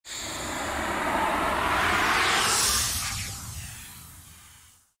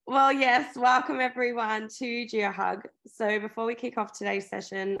Well, yes, welcome everyone to GeoHug. So before we kick off today's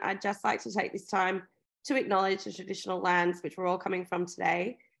session, I'd just like to take this time to acknowledge the traditional lands which we're all coming from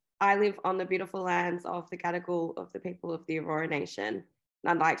today. I live on the beautiful lands of the Gadigal of the people of the Aurora Nation,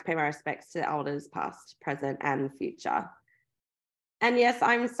 and I'd like to pay my respects to the elders past, present and future. And yes,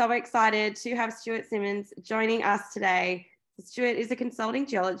 I'm so excited to have Stuart Simmons joining us today. Stuart is a consulting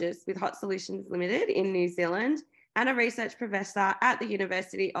geologist with Hot Solutions Limited in New Zealand and a research professor at the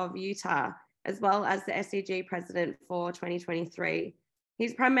University of Utah, as well as the SEG president for 2023.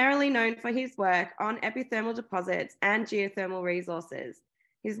 He's primarily known for his work on epithermal deposits and geothermal resources.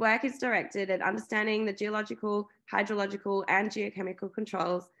 His work is directed at understanding the geological, hydrological, and geochemical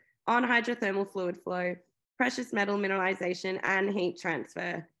controls on hydrothermal fluid flow, precious metal mineralization, and heat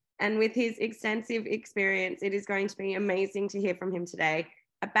transfer. And with his extensive experience, it is going to be amazing to hear from him today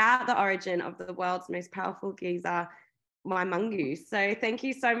about the origin of the world's most powerful geyser, Waimangu. So thank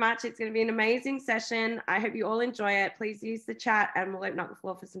you so much. It's going to be an amazing session. I hope you all enjoy it. Please use the chat and we'll open up the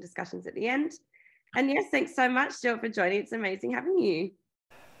floor for some discussions at the end. And yes, thanks so much, Stuart, for joining. It's amazing having you.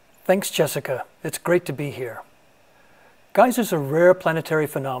 Thanks, Jessica. It's great to be here. Geysers are rare planetary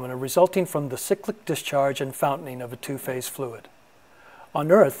phenomena resulting from the cyclic discharge and fountaining of a two-phase fluid.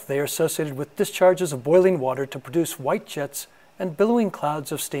 On Earth, they are associated with discharges of boiling water to produce white jets and billowing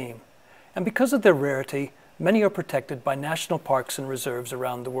clouds of steam. And because of their rarity, many are protected by national parks and reserves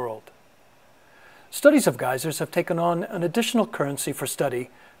around the world. Studies of geysers have taken on an additional currency for study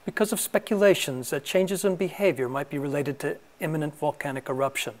because of speculations that changes in behavior might be related to imminent volcanic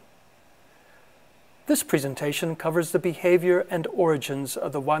eruption. This presentation covers the behavior and origins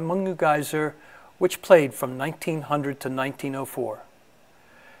of the Waimangu geyser, which played from 1900 to 1904.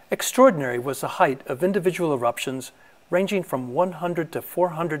 Extraordinary was the height of individual eruptions ranging from 100 to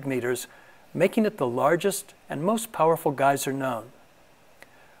 400 meters, making it the largest and most powerful geyser known.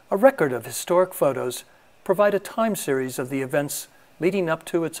 A record of historic photos provide a time series of the events leading up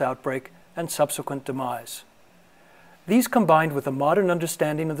to its outbreak and subsequent demise. These, combined with a modern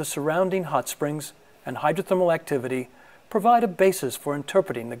understanding of the surrounding hot springs and hydrothermal activity, provide a basis for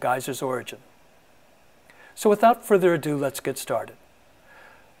interpreting the geyser's origin. So without further ado, let's get started.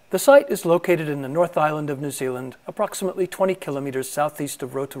 The site is located in the North Island of New Zealand, approximately 20 kilometers southeast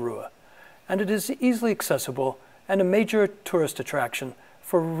of Rotorua, and it is easily accessible and a major tourist attraction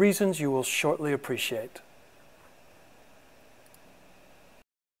for reasons you will shortly appreciate.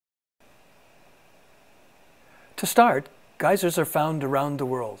 To start, geysers are found around the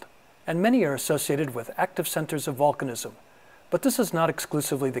world, and many are associated with active centers of volcanism, but this is not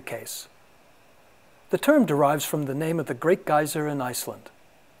exclusively the case. The term derives from the name of the Great Geyser in Iceland.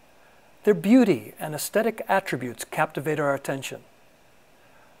 Their beauty and aesthetic attributes captivate our attention.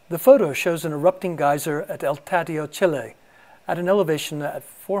 The photo shows an erupting geyser at El Tatio, Chile, at an elevation at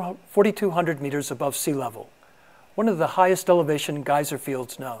 4,200 meters above sea level, one of the highest elevation geyser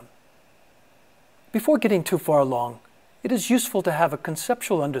fields known. Before getting too far along, it is useful to have a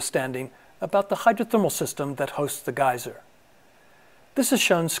conceptual understanding about the hydrothermal system that hosts the geyser. This is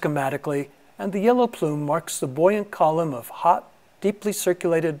shown schematically, and the yellow plume marks the buoyant column of hot, deeply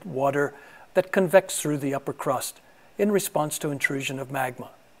circulated water that convects through the upper crust in response to intrusion of magma.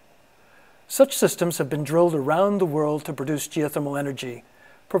 Such systems have been drilled around the world to produce geothermal energy,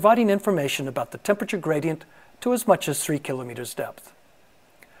 providing information about the temperature gradient to as much as 3 kilometers depth.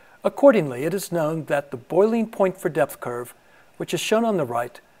 Accordingly, it is known that the boiling point for depth curve, which is shown on the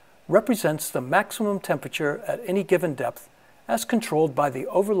right, represents the maximum temperature at any given depth as controlled by the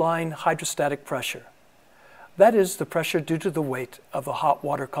overlying hydrostatic pressure. That is the pressure due to the weight of a hot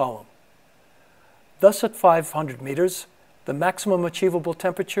water column. Thus, at 500 meters, the maximum achievable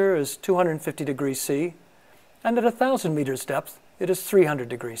temperature is 250 degrees C, and at 1,000 meters depth, it is 300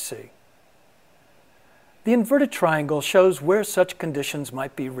 degrees C. The inverted triangle shows where such conditions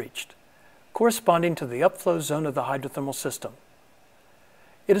might be reached, corresponding to the upflow zone of the hydrothermal system.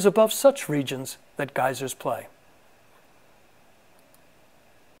 It is above such regions that geysers play.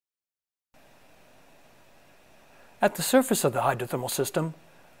 At the surface of the hydrothermal system,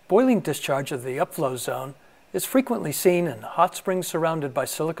 boiling discharge of the upflow zone is frequently seen in hot springs surrounded by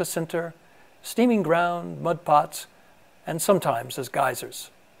silica sinter, steaming ground, mud pots, and sometimes as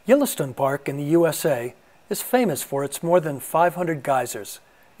geysers. Yellowstone Park in the USA is famous for its more than 500 geysers,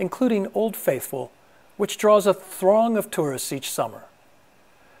 including Old Faithful, which draws a throng of tourists each summer.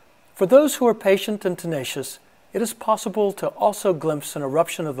 For those who are patient and tenacious, it is possible to also glimpse an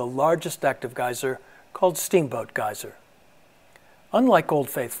eruption of the largest active geyser, called Steamboat Geyser. Unlike Old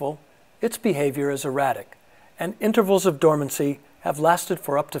Faithful, its behavior is erratic, and intervals of dormancy have lasted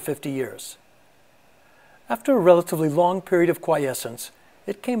for up to 50 years. After a relatively long period of quiescence,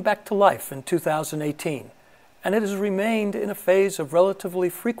 it came back to life in 2018, and it has remained in a phase of relatively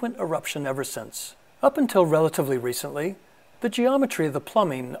frequent eruption ever since. Up until relatively recently, the geometry of the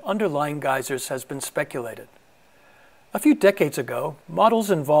plumbing underlying geysers has been speculated. A few decades ago,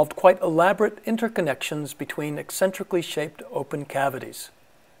 models involved quite elaborate interconnections between eccentrically shaped open cavities.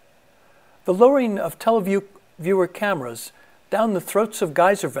 The lowering of televiewer cameras down the throats of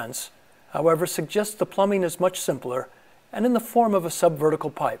geyser vents, however, suggests the plumbing is much simpler and in the form of a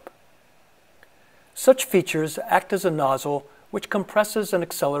subvertical pipe. Such features act as a nozzle which compresses and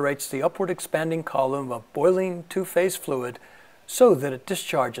accelerates the upward expanding column of boiling two-phase fluid so that it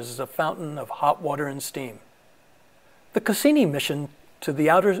discharges as a fountain of hot water and steam. The Cassini mission to the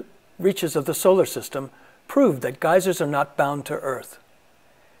outer reaches of the solar system proved that geysers are not bound to Earth.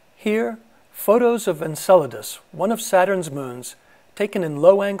 Here, photos of Enceladus, one of Saturn's moons, taken in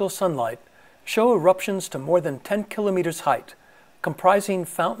low-angle sunlight, show eruptions to more than 10 kilometers height, comprising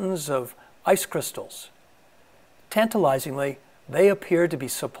fountains of ice crystals. Tantalizingly, they appear to be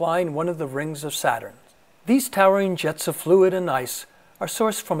supplying one of the rings of Saturn. These towering jets of fluid and ice are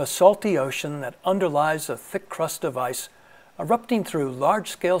sourced from a salty ocean that underlies a thick crust of ice, erupting through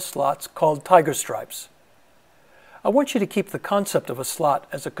large-scale slots called tiger stripes. I want you to keep the concept of a slot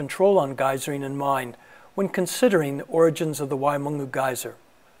as a control on geysering in mind when considering the origins of the Waimangu geyser.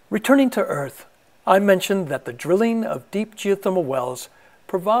 Returning to Earth, I mentioned that the drilling of deep geothermal wells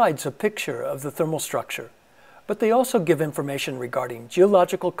provides a picture of the thermal structure, but they also give information regarding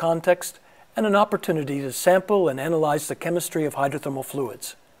geological context and an opportunity to sample and analyze the chemistry of hydrothermal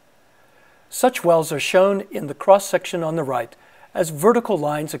fluids. Such wells are shown in the cross-section on the right as vertical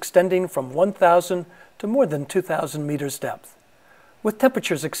lines extending from 1,000 to more than 2,000 meters depth. With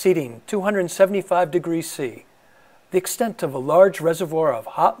temperatures exceeding 275 degrees C, the extent of a large reservoir of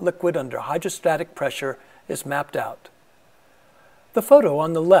hot liquid under hydrostatic pressure is mapped out. The photo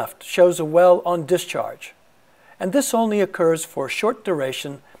on the left shows a well on discharge, and this only occurs for a short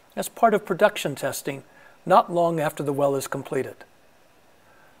duration as part of production testing, not long after the well is completed.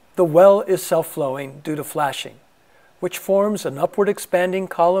 The well is self-flowing due to flashing, which forms an upward expanding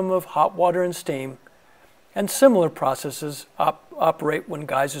column of hot water and steam, and similar processes operate when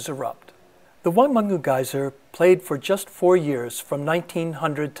geysers erupt. The Waimangu geyser played for just 4 years from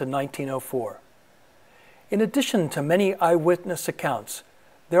 1900 to 1904. In addition to many eyewitness accounts,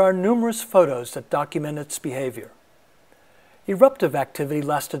 there are numerous photos that document its behavior. Eruptive activity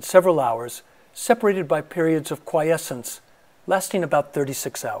lasted several hours, separated by periods of quiescence, lasting about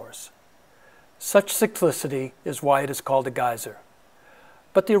 36 hours. Such cyclicity is why it is called a geyser.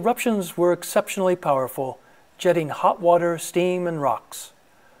 But the eruptions were exceptionally powerful, jetting hot water, steam, and rocks.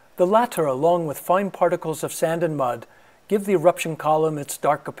 The latter, along with fine particles of sand and mud, give the eruption column its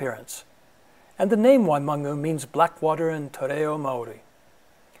dark appearance. And the name Waimangu means black water in Toreo Maori.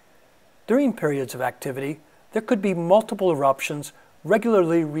 During periods of activity, there could be multiple eruptions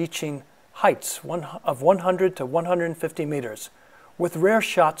regularly reaching heights of 100 to 150 meters, with rare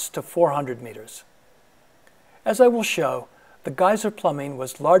shots to 400 meters. As I will show, the geyser plumbing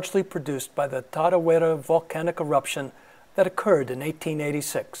was largely produced by the Tarawera volcanic eruption that occurred in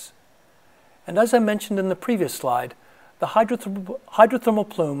 1886. And as I mentioned in the previous slide, the hydrothermal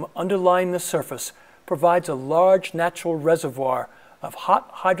plume underlying the surface provides a large natural reservoir of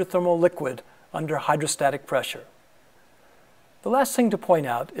hot hydrothermal liquid under hydrostatic pressure. The last thing to point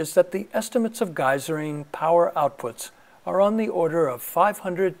out is that the estimates of geysering power outputs are on the order of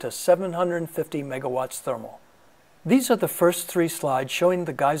 500 to 750 megawatts thermal. These are the first 3 slides showing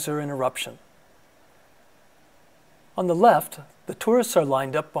the geyser in eruption. On the left, the tourists are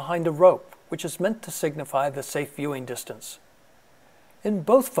lined up behind a rope, which is meant to signify the safe viewing distance. In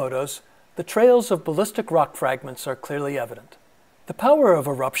both photos, the trails of ballistic rock fragments are clearly evident. The power of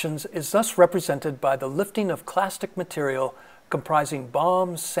eruptions is thus represented by the lifting of clastic material comprising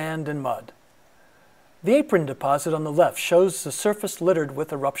bombs, sand, and mud. The apron deposit on the left shows the surface littered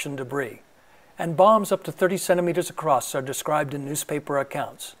with eruption debris, and bombs up to 30 centimeters across are described in newspaper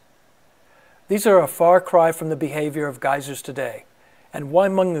accounts. These are a far cry from the behavior of geysers today, and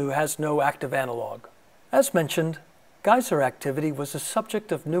Waimangu has no active analog. As mentioned, geyser activity was the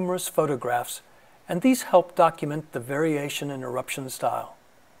subject of numerous photographs, and these help document the variation in eruption style.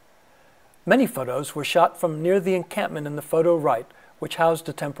 Many photos were shot from near the encampment in the photo right, which housed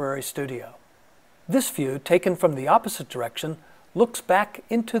a temporary studio. This view, taken from the opposite direction, looks back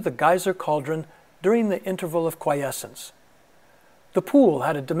into the geyser cauldron during the interval of quiescence. The pool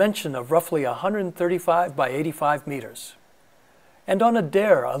had a dimension of roughly 135 by 85 meters. And on a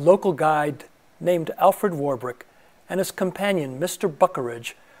dare, a local guide named Alfred Warbrick and his companion, Mr.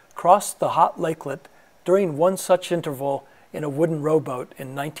 Buckeridge, crossed the hot lakelet during one such interval in a wooden rowboat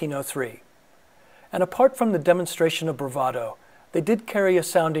in 1903. And apart from the demonstration of bravado, they did carry a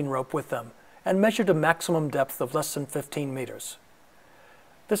sounding rope with them and measured a maximum depth of less than 15 meters.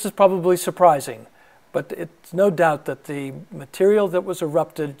 This is probably surprising, but it's no doubt that the material that was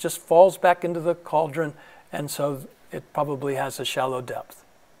erupted just falls back into the cauldron, and so it probably has a shallow depth.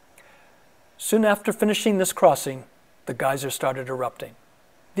 Soon after finishing this crossing, the geyser started erupting.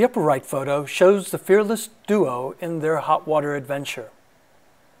 The upper right photo shows the fearless duo in their hot water adventure.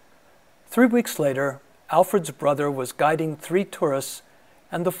 3 weeks later, Alfred's brother was guiding 3 tourists,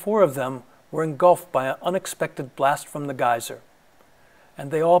 and the 4 of them were engulfed by an unexpected blast from the geyser.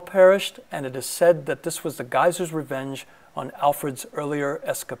 And they all perished, and it is said that this was the geyser's revenge on Alfred's earlier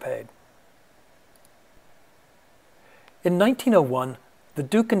escapade. In 1901, the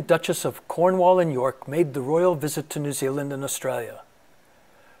Duke and Duchess of Cornwall and York made the royal visit to New Zealand and Australia.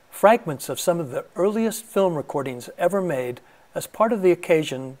 Fragments of some of the earliest film recordings ever made as part of the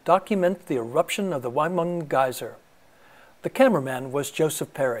occasion document the eruption of the Waimangu geyser. The cameraman was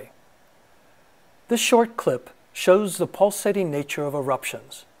Joseph Perry. This short clip shows the pulsating nature of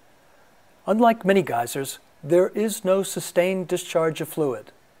eruptions. Unlike many geysers, there is no sustained discharge of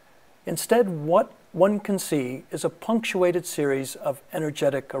fluid. Instead, what one can see is a punctuated series of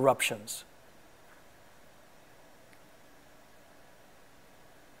energetic eruptions.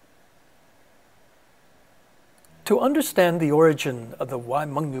 To understand the origin of the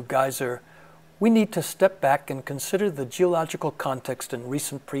Waimangu geyser, we need to step back and consider the geological context in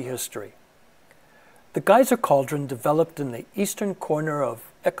recent prehistory. The geyser cauldron developed in the eastern corner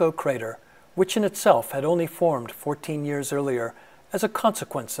of Echo Crater, which in itself had only formed 14 years earlier as a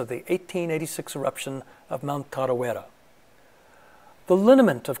consequence of the 1886 eruption of Mt Tarawera. The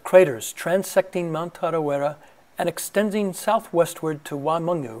lineament of craters transecting Mt Tarawera and extending southwestward to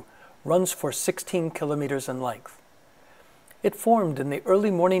Waimangu runs for 16 kilometers in length. It formed in the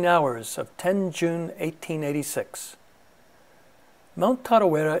early morning hours of 10 June 1886. Mt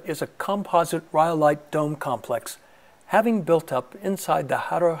Tarawera is a composite rhyolite dome complex, having built up inside the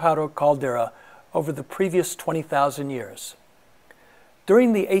Haro caldera over the previous 20,000 years.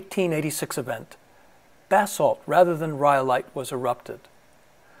 During the 1886 event, basalt rather than rhyolite was erupted.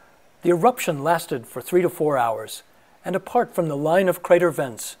 The eruption lasted for 3 to 4 hours, and apart from the line of crater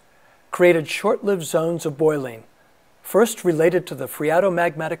vents, created short-lived zones of boiling, first related to the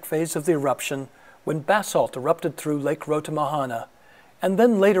phreatomagmatic phase of the eruption when basalt erupted through Lake Rotorua, and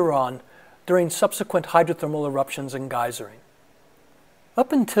then later on during subsequent hydrothermal eruptions and geysering.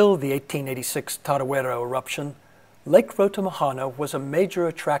 Up until the 1886 Tarawera eruption, Lake Rotorua was a major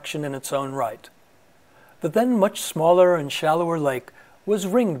attraction in its own right. The then much smaller and shallower lake was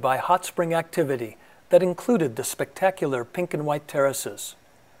ringed by hot spring activity that included the spectacular pink and white terraces.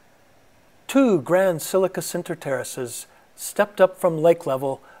 2 grand silica sinter terraces stepped up from lake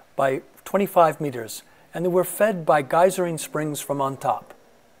level by 25 meters, and they were fed by geysering springs from on top.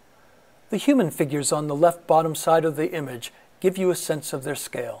 The human figures on the left bottom side of the image give you a sense of their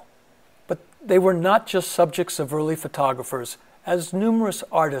scale. But they were not just subjects of early photographers, as numerous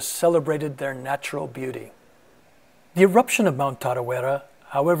artists celebrated their natural beauty. The eruption of Mt Tarawera,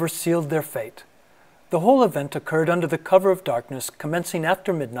 however, sealed their fate. The whole event occurred under the cover of darkness, commencing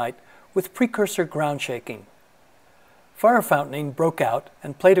after midnight with precursor ground shaking. Fire fountaining broke out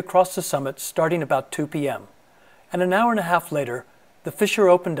and played across the summit starting about 2 p.m., and an hour and a half later, the fissure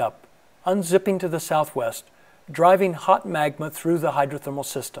opened up, unzipping to the southwest, driving hot magma through the hydrothermal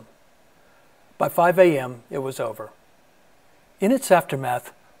system. By 5 a.m., it was over. In its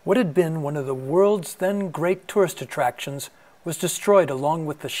aftermath, what had been one of the world's then great tourist attractions was destroyed along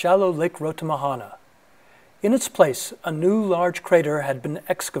with the shallow Lake Rotorua. In its place, a new large crater had been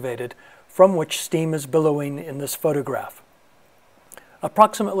excavated from which steam is billowing in this photograph.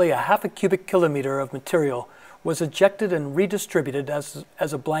 Approximately a half a cubic kilometer of material was ejected and redistributed as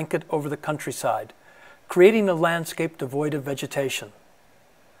a blanket over the countryside, creating a landscape devoid of vegetation.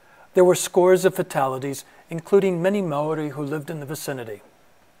 There were scores of fatalities, including many Maori who lived in the vicinity.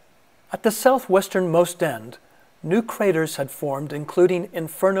 At the southwesternmost end, new craters had formed, including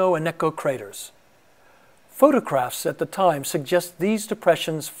Inferno and Echo craters. Photographs at the time suggest these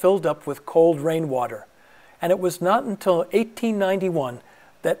depressions filled up with cold rainwater, and it was not until 1891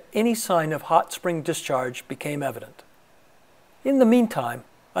 that any sign of hot spring discharge became evident. In the meantime,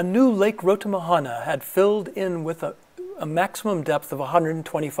 a new Lake Rotorua had filled in with a maximum depth of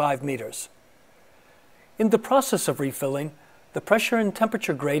 125 meters. In the process of refilling, the pressure and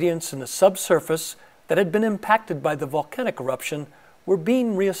temperature gradients in the subsurface that had been impacted by the volcanic eruption were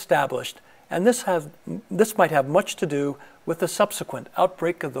being reestablished, and this might have much to do with the subsequent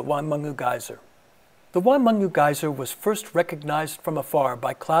outbreak of the Waimangu geyser. The Waimangu geyser was first recognized from afar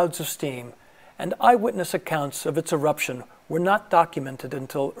by clouds of steam, and eyewitness accounts of its eruption were not documented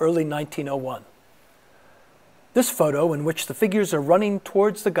until early 1901. This photo, in which the figures are running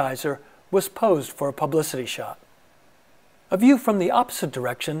towards the geyser, was posed for a publicity shot. A view from the opposite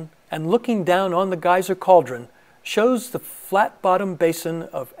direction and looking down on the geyser cauldron shows the flat-bottom basin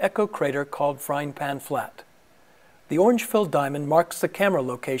of echo crater called Frying Pan Flat. The orange-filled diamond marks the camera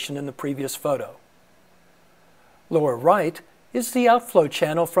location in the previous photo. Lower right is the outflow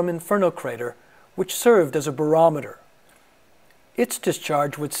channel from Inferno crater, which served as a barometer. Its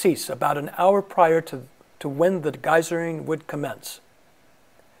discharge would cease about an hour prior to when the geysering would commence.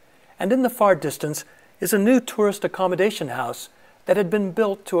 And in the far distance is a new tourist accommodation house that had been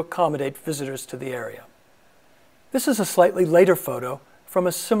built to accommodate visitors to the area. This is a slightly later photo from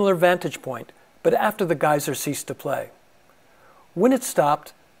a similar vantage point, but after the geyser ceased to play. When it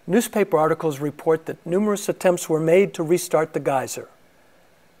stopped, newspaper articles report that numerous attempts were made to restart the geyser.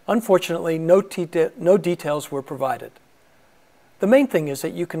 Unfortunately, no details were provided. The main thing is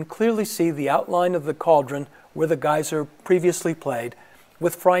that you can clearly see the outline of the cauldron where the geyser previously played,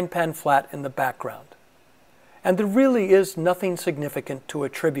 with Frying Pan Flat in the background. And there really is nothing significant to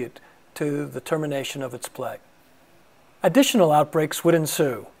attribute to the termination of its play. Additional outbreaks would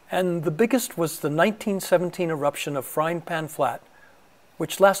ensue, and the biggest was the 1917 eruption of Frying Pan Flat,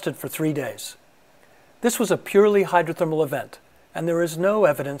 which lasted for 3 days. This was a purely hydrothermal event, and there is no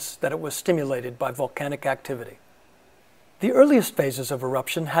evidence that it was stimulated by volcanic activity. The earliest phases of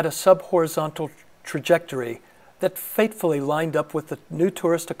eruption had a subhorizontal trajectory that fatefully lined up with the new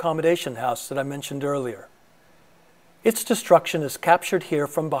tourist accommodation house that I mentioned earlier. Its destruction is captured here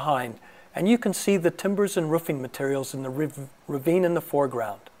from behind, and you can see the timbers and roofing materials in the ravine in the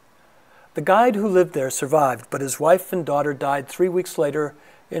foreground. The guide who lived there survived, but his wife and daughter died 3 weeks later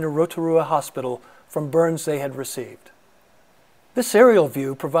in a Rotorua hospital from burns they had received. This aerial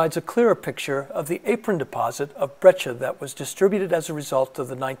view provides a clearer picture of the apron deposit of breccia that was distributed as a result of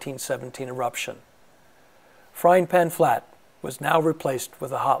the 1917 eruption. Frying Pan Flat was now replaced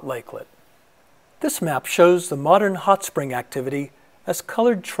with a hot lakelet. This map shows the modern hot spring activity as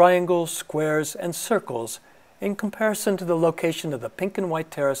colored triangles, squares, and circles in comparison to the location of the pink and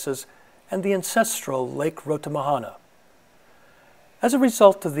white terraces and the ancestral Lake Rotomahana. As a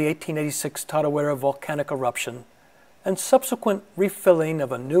result of the 1886 Tarawera volcanic eruption, and subsequent refilling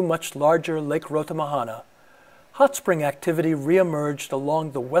of a new, much larger Lake Rotomahana, hot spring activity reemerged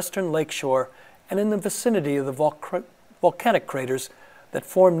along the western lakeshore and in the vicinity of the volcanic craters that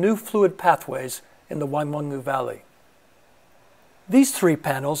form new fluid pathways in the Waimangu Valley. These 3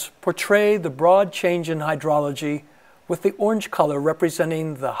 panels portray the broad change in hydrology, with the orange color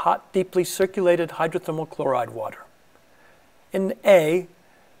representing the hot, deeply circulated hydrothermal chloride water. In A,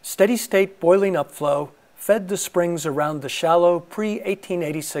 steady-state boiling upflow fed the springs around the shallow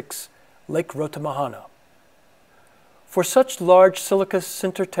pre-1886 Lake Rotomahana. For such large silica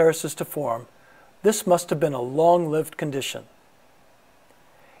sinter terraces to form, this must have been a long-lived condition.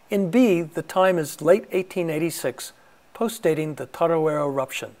 In B, the time is late 1886, postdating the Tarawera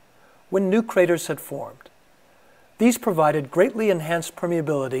eruption, when new craters had formed. These provided greatly enhanced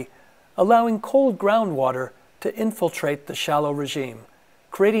permeability, allowing cold groundwater to infiltrate the shallow regime,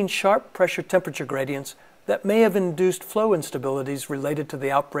 creating sharp pressure-temperature gradients that may have induced flow instabilities related to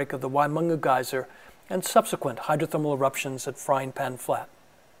the outbreak of the Waimangu geyser and subsequent hydrothermal eruptions at Frying Pan Flat.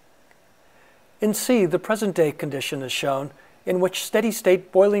 In C, the present-day condition is shown, in which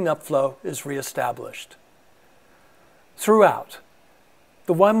steady-state boiling upflow is reestablished. Throughout,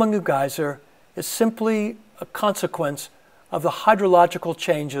 the Waimangu geyser is simply a consequence of the hydrological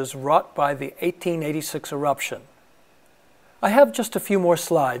changes wrought by the 1886 eruption. I have just a few more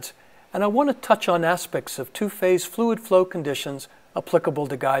slides, and I want to touch on aspects of two-phase fluid flow conditions applicable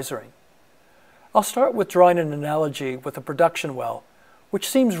to geysering. I'll start with drawing an analogy with a production well, which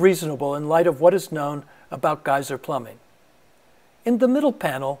seems reasonable in light of what is known about geyser plumbing. In the middle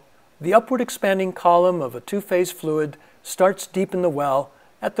panel, the upward expanding column of a two-phase fluid starts deep in the well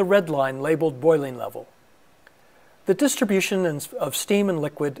at the red line labeled boiling level. The distribution of steam and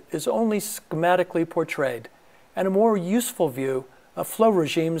liquid is only schematically portrayed, and a more useful view of flow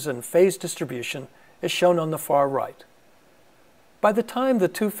regimes and phase distribution is shown on the far right. By the time the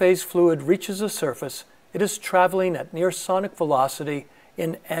two-phase fluid reaches the surface, it is traveling at near sonic velocity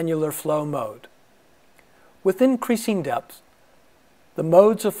in annular flow mode. With increasing depth, the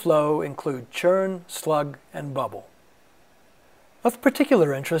modes of flow include churn, slug, and bubble. Of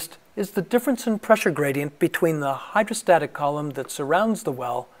particular interest is the difference in pressure gradient between the hydrostatic column that surrounds the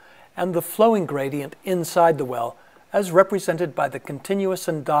well and the flowing gradient inside the well, as represented by the continuous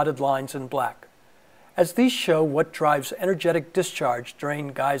and dotted lines in black. as these show what drives energetic discharge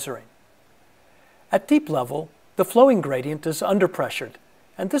during geysering. At deep level, the flowing gradient is underpressured,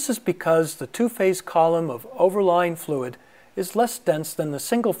 and this is because the two-phase column of overlying fluid is less dense than the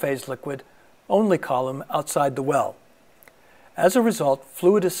single-phase liquid only column outside the well. As a result,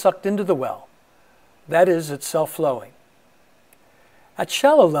 fluid is sucked into the well. That is, it's self-flowing. At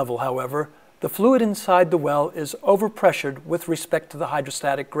shallow level, however, the fluid inside the well is overpressured with respect to the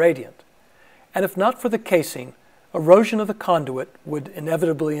hydrostatic gradient, and if not for the casing, erosion of the conduit would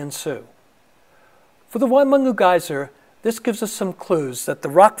inevitably ensue. For the Waimangu geyser, this gives us some clues that the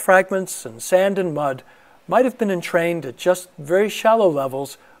rock fragments and sand and mud might have been entrained at just very shallow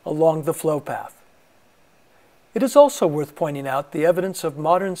levels along the flow path. It is also worth pointing out the evidence of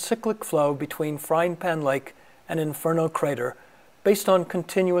modern cyclic flow between Frying Pan Lake and Inferno Crater based on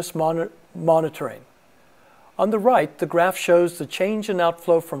continuous monitoring. On the right, the graph shows the change in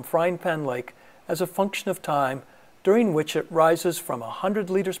outflow from Frying Pan Lake as a function of time, during which it rises from 100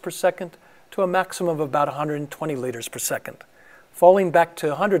 liters per second to a maximum of about 120 liters per second, falling back to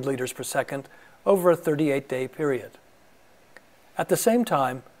 100 liters per second over a 38-day period. At the same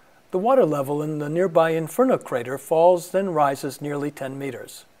time, the water level in the nearby Inferno crater falls, then rises nearly 10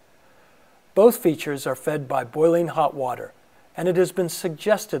 meters. Both features are fed by boiling hot water, and it has been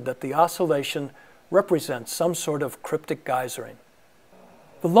suggested that the oscillation represents some sort of cryptic geysering.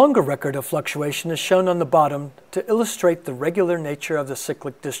 The longer record of fluctuation is shown on the bottom to illustrate the regular nature of the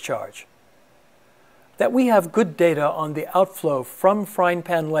cyclic discharge. That we have good data on the outflow from Frying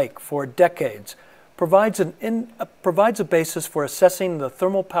Pan Lake for decades provides a basis for assessing the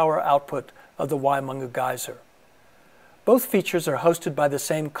thermal power output of the Waimangu geyser. Both features are hosted by the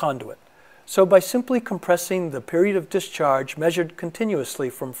same conduit, so by simply compressing the period of discharge measured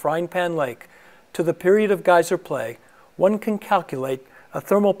continuously from Frying Pan Lake to the period of geyser play, one can calculate a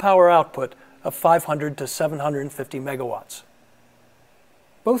thermal power output of 500 to 750 megawatts.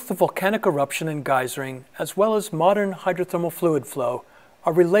 Both the volcanic eruption and geysering, as well as modern hydrothermal fluid flow,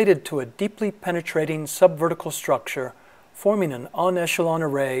 are related to a deeply penetrating subvertical structure forming an en-echelon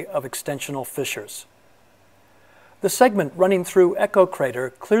array of extensional fissures. The segment running through Echo Crater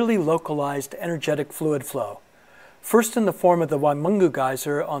clearly localized energetic fluid flow, first in the form of the Waimangu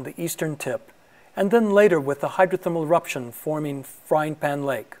geyser on the eastern tip, and then later with the hydrothermal eruption forming Frying Pan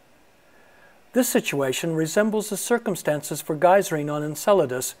Lake. This situation resembles the circumstances for geysering on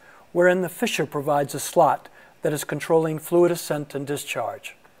Enceladus, wherein the fissure provides a slot that is controlling fluid ascent and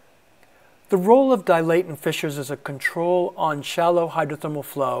discharge. The role of dilatant fissures as a control on shallow hydrothermal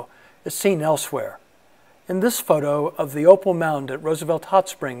flow is seen elsewhere. In this photo of the Opal Mound at Roosevelt Hot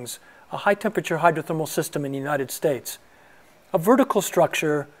Springs, a high-temperature hydrothermal system in the United States, a vertical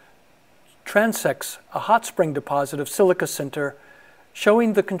structure transects a hot spring deposit of silica sinter,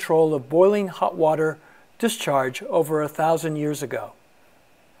 showing the control of boiling hot water discharge over 1,000 years ago.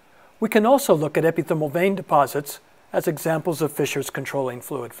 We can also look at epithermal vein deposits as examples of fissures controlling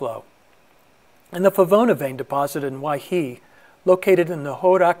fluid flow. In the Favona vein deposit in Waihi, located in the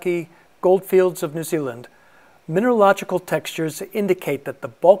Hauraki goldfields of New Zealand, mineralogical textures indicate that the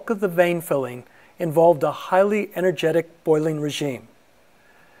bulk of the vein filling involved a highly energetic boiling regime.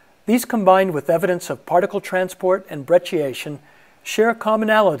 These, combined with evidence of particle transport and brecciation, share a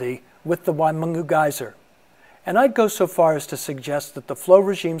commonality with the Waimangu geyser, and I'd go so far as to suggest that the flow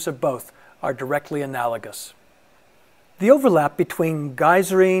regimes of both are directly analogous. The overlap between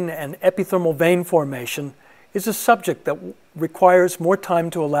geysering and epithermal vein formation is a subject that requires more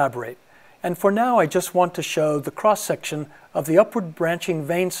time to elaborate, and for now I just want to show the cross-section of the upward branching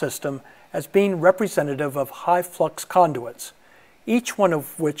vein system as being representative of high-flux conduits, each one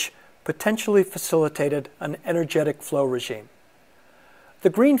of which potentially facilitated an energetic flow regime. The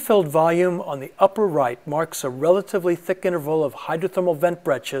green-filled volume on the upper right marks a relatively thick interval of hydrothermal vent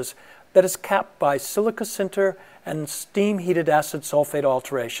breccias that is capped by silica sinter and steam-heated acid sulfate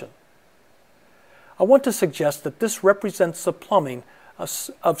alteration. I want to suggest that this represents the plumbing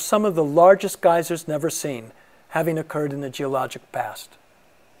of some of the largest geysers never seen, having occurred in the geologic past.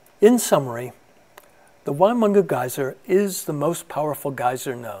 In summary, the Waimangu geyser is the most powerful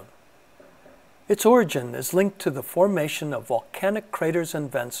geyser known. Its origin is linked to the formation of volcanic craters and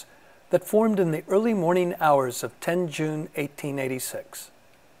vents that formed in the early morning hours of 10 June 1886.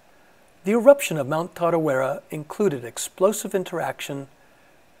 The eruption of Mt Tarawera included explosive interaction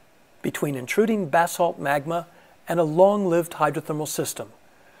between intruding basalt magma and a long-lived hydrothermal system,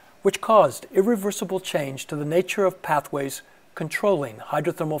 which caused irreversible change to the nature of pathways controlling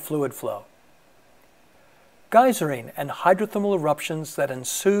hydrothermal fluid flow. Geysering and hydrothermal eruptions that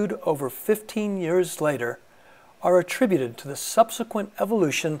ensued over 15 years later are attributed to the subsequent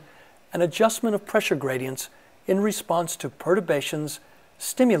evolution and adjustment of pressure gradients in response to perturbations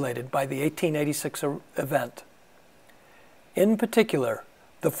stimulated by the 1886 event. In particular,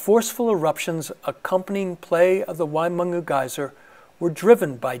 the forceful eruptions accompanying play of the Waimangu geyser were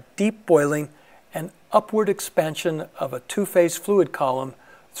driven by deep boiling and upward expansion of a two-phase fluid column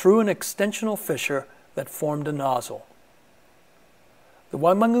through an extensional fissure that formed a nozzle. The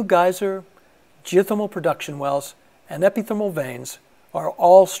Waimangu geyser, geothermal production wells, and epithermal veins are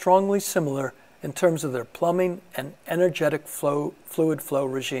all strongly similar in terms of their plumbing and energetic fluid flow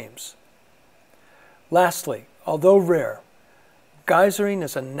regimes. Lastly, although rare, geysering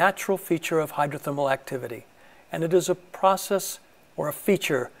is a natural feature of hydrothermal activity, and it is a process or a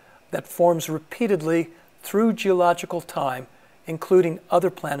feature that forms repeatedly through geological time, including other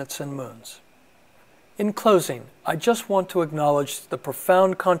planets and moons. In closing, I just want to acknowledge the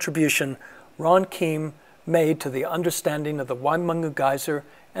profound contribution Ron Keim made to the understanding of the Waimangu geyser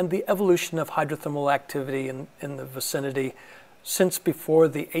and the evolution of hydrothermal activity in the vicinity since before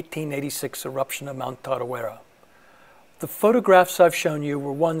the 1886 eruption of Mt Tarawera. The photographs I've shown you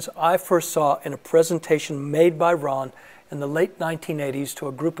were ones I first saw in a presentation made by Ron in the late 1980s to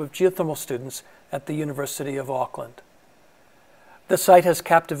a group of geothermal students at the University of Auckland. The site has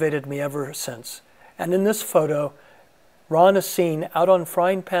captivated me ever since, and in this photo, Ron is seen out on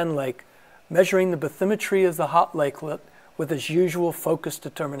Frying Pan Lake measuring the bathymetry of the hot lakelet with his usual focused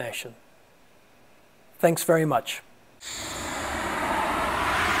determination. Thanks very much.